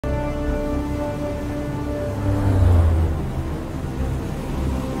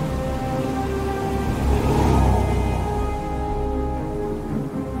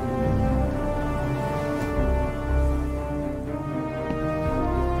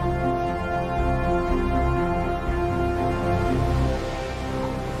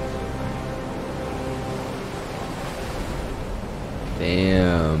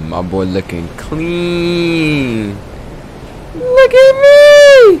Damn, my boy looking clean. Look at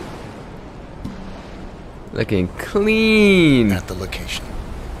me! Looking clean. At the location.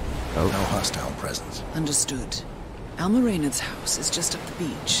 Oh. No hostile presence. Understood. Alma Reynard's house is just up the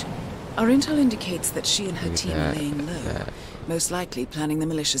beach. Our intel indicates that she and her team are laying low, most likely planning the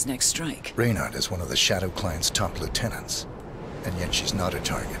militia's next strike. Reynard is one of the Shadow Client's top lieutenants, and yet she's not a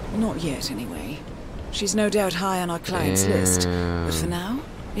target. Not yet, anyway. She's no doubt high on our client's list, but for now,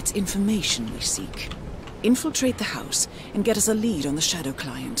 it's information we seek. Infiltrate the house and get us a lead on the Shadow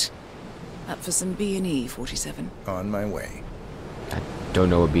Client. Up for some B&E, 47. On my way. I don't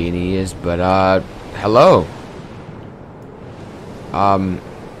know what B&E is, but hello. Welcome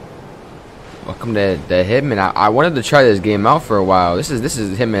to the Hitman. I wanted to try this game out for a while. This is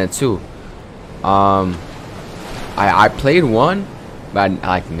Hitman 2. I played one, but I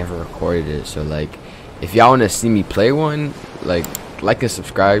like never recorded it. So like, if y'all want to see me play one, like and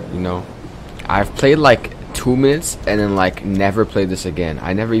subscribe. You know, I've played like 2 minutes and then like never played this again.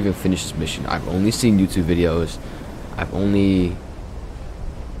 I never even finished this mission. I've only seen YouTube videos. I've only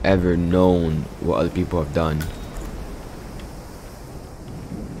ever known what other people have done.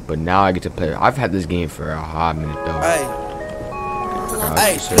 But now I get to play it. I've had this game for a hot minute though.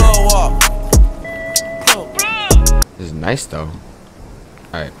 Hey, blow up. This is nice though.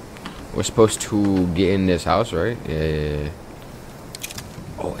 Alright. We're supposed to get in this house, right? Yeah.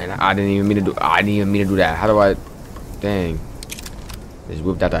 Oh, and I didn't even mean to do that. How do I dang. Just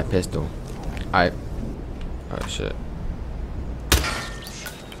whipped out that pistol. Alright. Oh shit.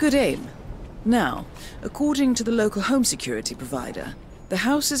 Good aim. Now, according to the local home security provider, the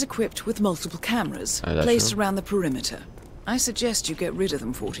house is equipped with multiple cameras placed around the perimeter. I suggest you get rid of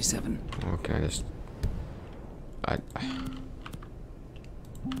them, 47. Okay, I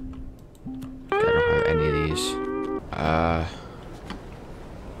don't have any of these.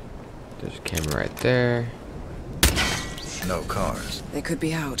 There's a camera right there. No cars. They could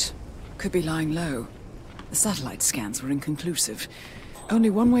be out. Could be lying low. The satellite scans were inconclusive. Only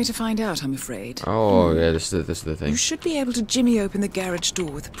one way to find out, I'm afraid. Oh, yeah, this is the thing. You should be able to jimmy open the garage door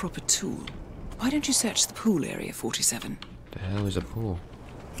with a proper tool. Why don't you search the pool area, 47? The hell is a pool?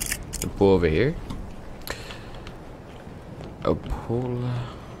 The pool over here? A pool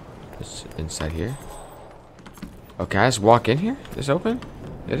is inside here. Okay, I just walk in here? It's open?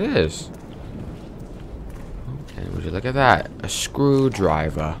 It is. Okay, would you look at that? A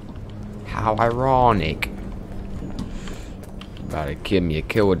screwdriver. How ironic. About to give me a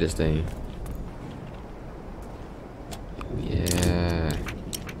kill with this thing. Yeah.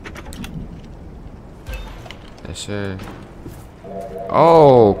 Yes, sir.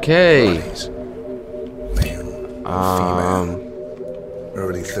 Okay. Bodies. Male, female,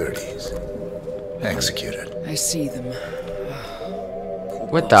 early 30s. Executed. I see them.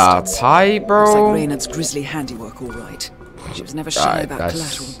 What the pipe, bro? Looks like Reynard's grisly handiwork, all right. She was never shy about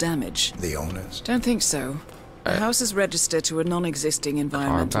collateral damage. The owners? Don't think so. The house is registered to a non-existing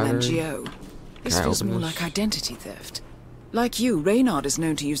environmental NGO. This feels more like identity theft. Like you, Reynard is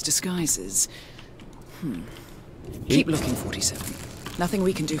known to use disguises. Keep looking, 47. Nothing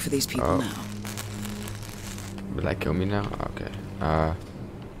we can do for these people now. Will that kill me now? Okay.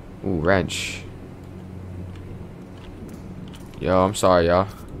 Ooh, wrench. Yo, I'm sorry, y'all.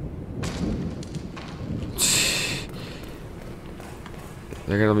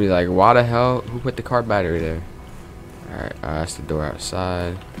 They're gonna be like, why the hell? Who put the car battery there? Alright, that's the door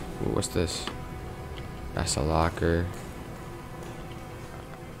outside. Ooh, what's this? That's a locker.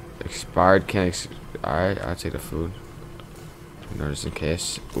 Expired alright, I'll take the food. You know, just in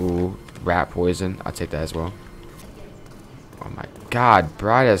case. Ooh, rat poison. I'll take that as well. Oh my god,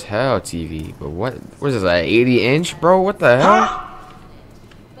 bright as hell TV. But what is this, like 80-inch, bro? What the hell?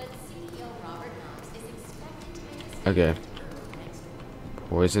 Okay.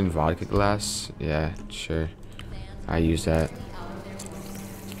 Poison vodka glass? Yeah, sure. I use that.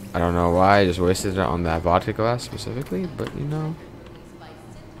 I don't know why I just wasted it on that vodka glass specifically, but you know.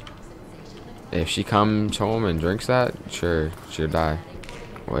 If she comes home and drinks that, sure, she'll die.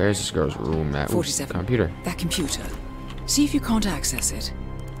 Where's this girl's room at? Ooh, 47. Computer. That computer. See if you can't access it.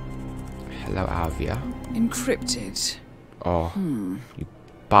 Hello, Avia. Encrypted. Oh, you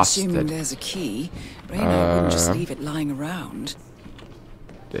bastard. Assuming there's a key, Reynard wouldn't just leave it lying around.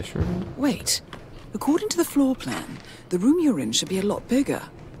 This room? Wait. According to the floor plan, the room you're in should be a lot bigger.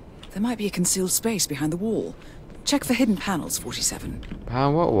 There might be a concealed space behind the wall. Check for hidden panels, 47.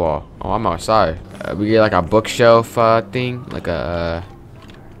 Behind what wall? Oh, I'm outside. We get like a bookshelf thing, like a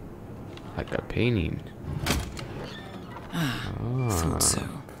painting. Thought so.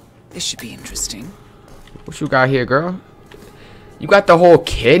 This should be interesting. What you got here, girl? You got the whole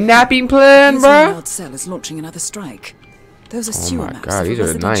kidnapping plan, His bro? Reynard's cell is launching another strike. Those are sewer my maps God, of these a are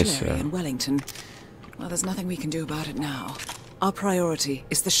residential nice, area yeah. in Wellington. Well, there's nothing we can do about it now. Our priority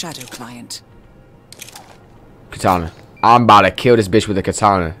is the shadow client. Katana. I'm about to kill this bitch with a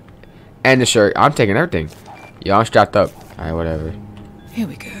katana. And the shirt. I'm taking everything. Yo, I'm strapped up. Alright, whatever. Here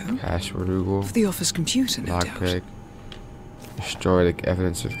we go. Password Google. For the office computer, no doubt. Lockpick. Destroy the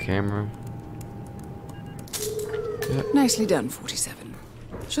evidence of camera. Nicely done, 47.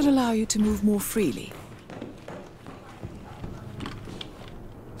 Should allow you to move more freely.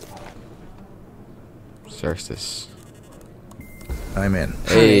 Search this. I'm in.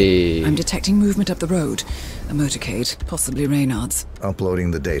 Hey. I'm detecting movement up the road. A motorcade, possibly Reynard's.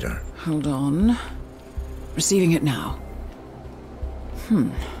 Uploading the data. Hold on. Receiving it now.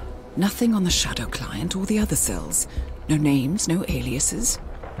 Nothing on the shadow client or the other cells. No names, no aliases.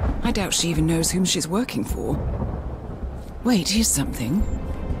 I doubt she even knows whom she's working for. Wait, here's something.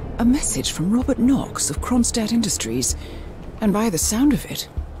 A message from Robert Knox of Kronstadt Industries. And by the sound of it,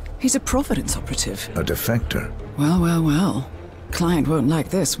 he's a Providence operative. A defector. Well, well, well. Client won't like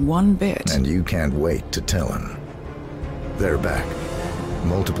this one bit. And you can't wait to tell him. They're back.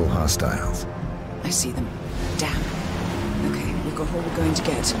 Multiple hostiles. I see them. Damn. Okay, we've got all we're going to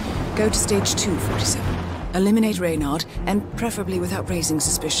get. Go to stage 2, 47. Eliminate Reynard, and preferably without raising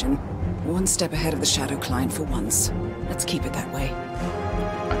suspicion. One step ahead of the shadow client for once. Let's keep it that way.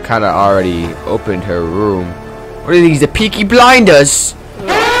 I kinda already opened her room. What are these, the Peaky Blinders?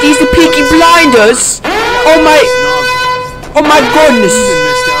 These the Peaky Blinders? Oh my goodness! Even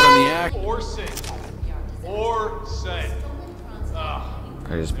missed out on the act. Or sent.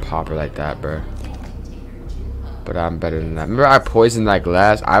 I just pop her like that, bro. But I'm better than that. Remember I poisoned that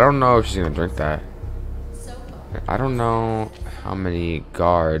glass? I don't know if she's gonna drink that. I don't know how many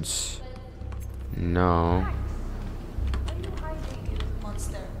guards. No.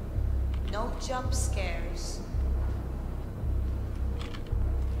 Monster. No jump scares.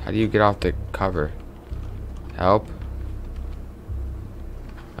 How do you get off the cover? Help?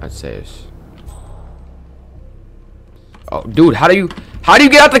 That saves. Oh, dude, how do you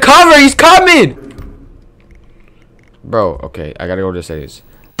get out the cover? He's coming! Bro, okay, I gotta go to the settings.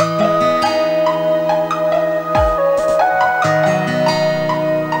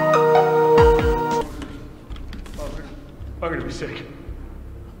 I'm gonna be sick.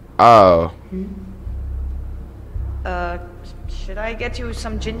 Oh. Should I get you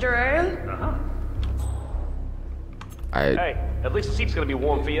some ginger ale? Hey, at least the seat's gonna be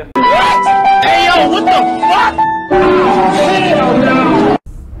warm for you.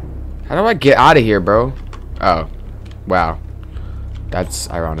 How do I get out of here, bro? Oh. Wow. That's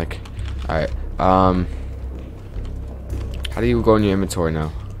ironic. Alright. How do you go in your inventory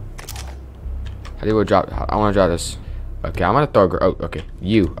now? How do you drop? I wanna drop this. Okay, I'm gonna throw a oh, okay.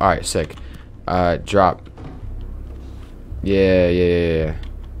 You. Alright, sick. Drop. Yeah.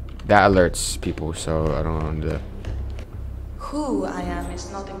 That alerts people, so I don't want to do that. Who I am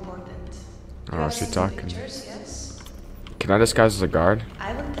is not important. Oh, she's Just talking. pictures, yes. Can I disguise as a guard?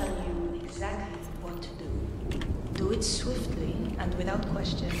 I will tell you exactly what to do. Do it swiftly and without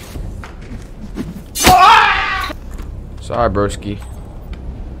question. Sorry, broski.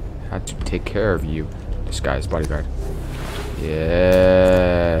 Had to take care of you. Disguise bodyguard.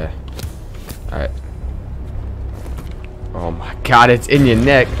 Yeah. Alright. Oh my god, it's in your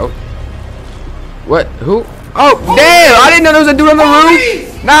neck. Oh. What? Who? Oh, damn! I didn't know there was a dude on the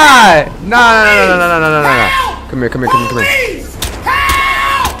roof! Nah! Nah. Come here. Please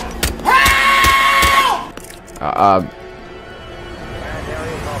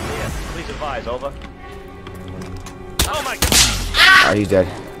advise, over. Oh my god! Oh, he's dead.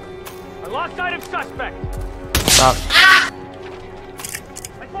 I lost sight of suspect! Stop. I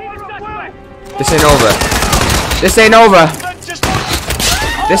see the suspect! This ain't over. This ain't over.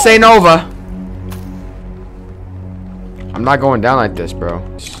 This ain't over. I'm not going down like this, bro.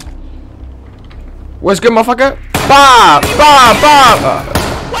 What's good, motherfucker? Bob!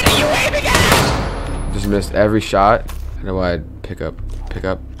 What are you aiming at? Just missed every shot. How do I pick up?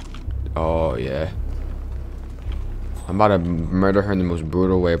 Oh, yeah. I'm about to murder her in the most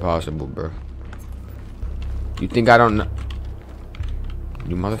brutal way possible, bro. You think I don't know?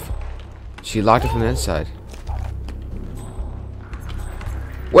 You motherfucker. She locked it from the inside.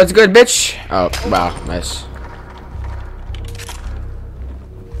 What's good, bitch? Oh, wow. Nice.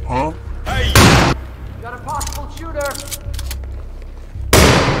 Huh? Hey! Got a possible shooter.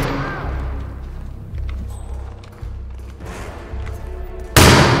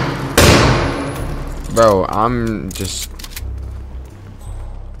 Bro, I'm just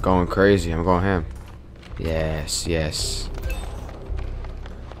going crazy. I'm going ham. Yes.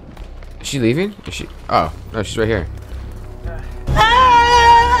 she leaving? Is she? Oh, no, she's right here.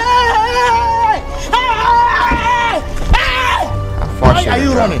 Why are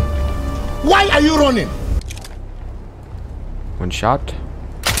you running? Why are you running? One shot.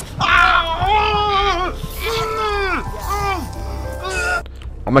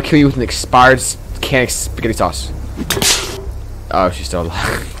 I'm gonna kill you with an expired can of spaghetti sauce. Oh, she's still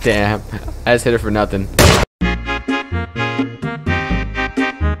alive. Damn. I just hit her for nothing.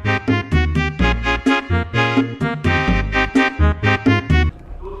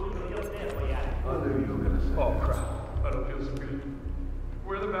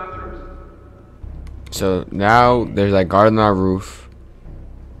 So now there's like guard on our roof.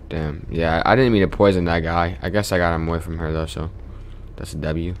 Damn. Yeah, I didn't mean to poison that guy. I guess I got him away from her though, so that's a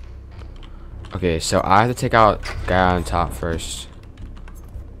W. Okay, so I have to take out the guy on top first.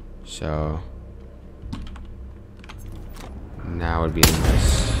 So now would be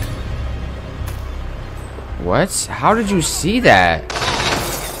this. What? How did you see that?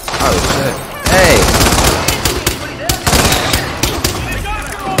 Oh shit. Hey!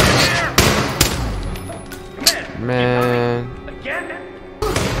 Man.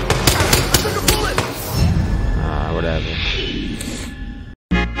 Whatever.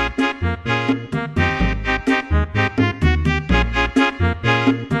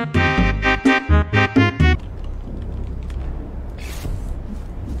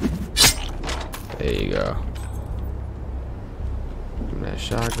 There you go. Give me that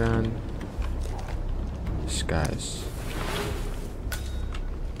shotgun. Disguise.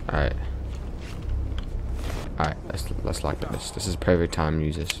 Alright. Alright, let's lock this. This is perfect time to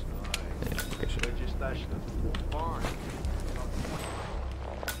use this. Yeah,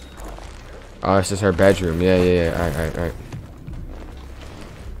 oh, this is her bedroom. Yeah. Alright.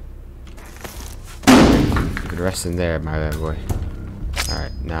 Good rest in there, my bad boy.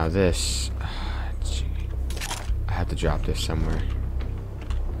 Alright, now this. I have to drop this somewhere.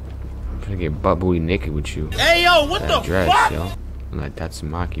 I'm gonna get butt booty naked with you. Hey yo, what the dress, fuck? Yo. I'm like, that's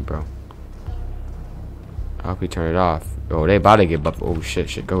Maki, bro. I hope you turn it off. Oh, they about to get butt. Oh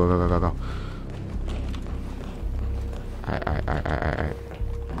shit. Go. Alright.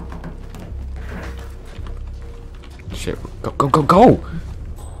 Shit. Go.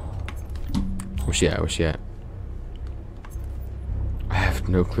 Where's she at? I have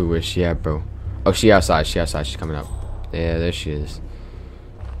no clue where she at, bro. Oh, she outside. She's coming up. Yeah, there she is.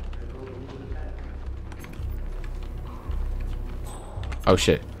 Oh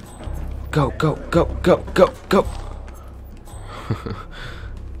shit. Go.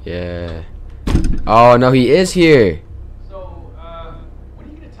 Yeah. Oh no, he is here. So, what are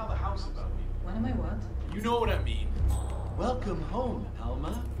you gonna tell the house about me? When am I what? You know what I mean. Welcome home,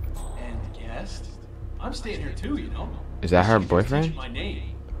 Alma. And guest. I'm staying here too, you know. Is that her So you boyfriend? teach my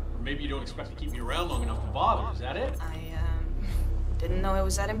name. Or maybe you don't expect to keep me around long enough to bother. Is that it? I didn't know it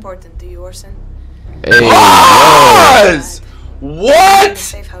was that important to you, Orson. Hey, What?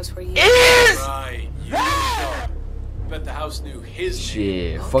 Safe house for you. Right. You know. Bet the house knew his name.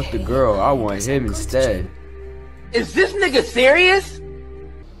 shit. Fuck the girl. I want him instead. Is this nigga serious?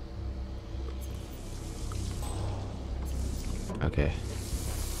 Okay.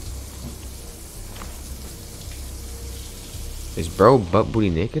 Is bro butt booty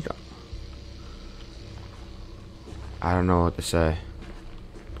naked? I don't know what to say.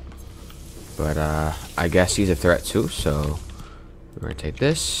 But I guess he's a threat too, so we're gonna take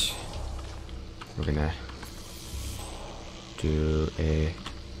this. We're gonna do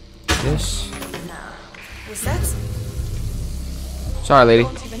this. Was that? Sorry, lady.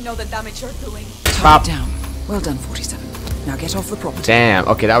 Don't even know the damage you're doing. Pop. Down. Well done, 47. Now get off the property. Damn.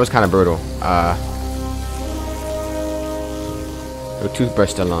 Okay, that was kind of brutal. The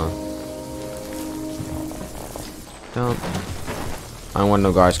toothbrush still on. Don't. I don't want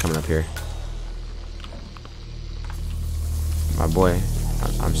no guards coming up here. My boy,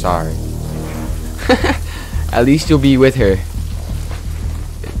 I'm sorry. At least you'll be with her.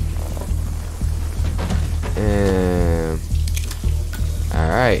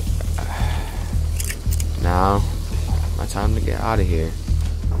 Alright. Now, my time to get out of here.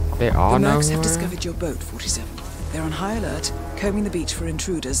 They all The know Mercs who have I am? discovered your boat, 47. They're on high alert, combing the beach for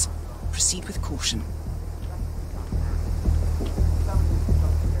intruders. Proceed with caution.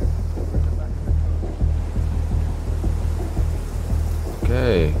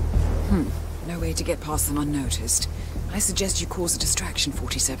 Okay. No way to get past them unnoticed. I suggest you cause a distraction,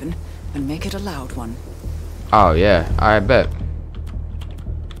 47, and make it a loud one. Oh yeah, I bet.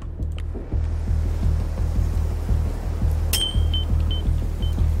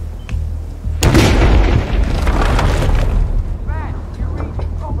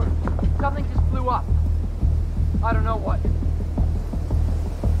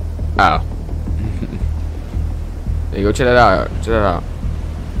 Oh. Hey, go check that out. Check that out.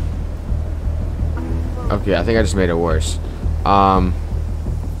 Okay, I think I just made it worse. Oh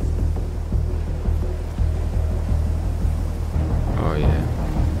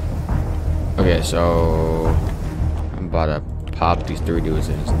yeah. Okay, so I'm about to pop these 3 dudes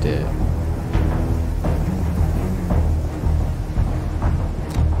and it's dead.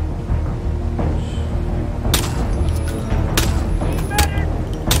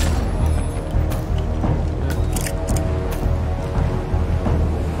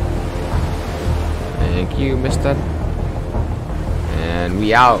 Thank you, mister. And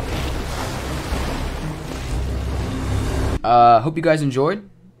we out. Hope you guys enjoyed.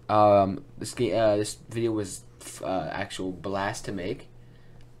 This video was actual blast to make.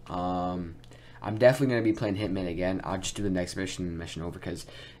 I'm definitely gonna be playing Hitman again. I'll just do the next mission over because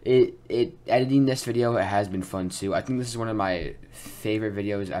editing this video, it has been fun too. I think this is one of my favorite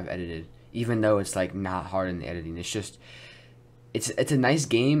videos I've edited, even though it's like not hard in the editing. It's just it's a nice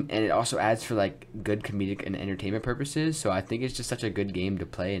game, and it also adds for like good comedic and entertainment purposes. So I think it's just such a good game to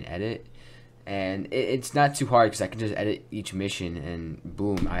play and edit. And it's not too hard because I can just edit each mission and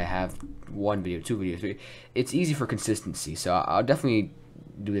boom, I have 1 video, 2 videos, 3. It's easy for consistency, so I'll definitely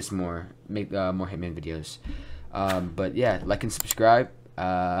do this more, make more Hitman videos. But yeah, like and subscribe.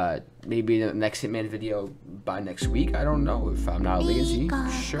 Maybe the next Hitman video by next week. I don't know if I'm not lazy.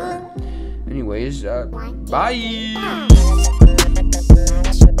 Sure. Anyways, bye.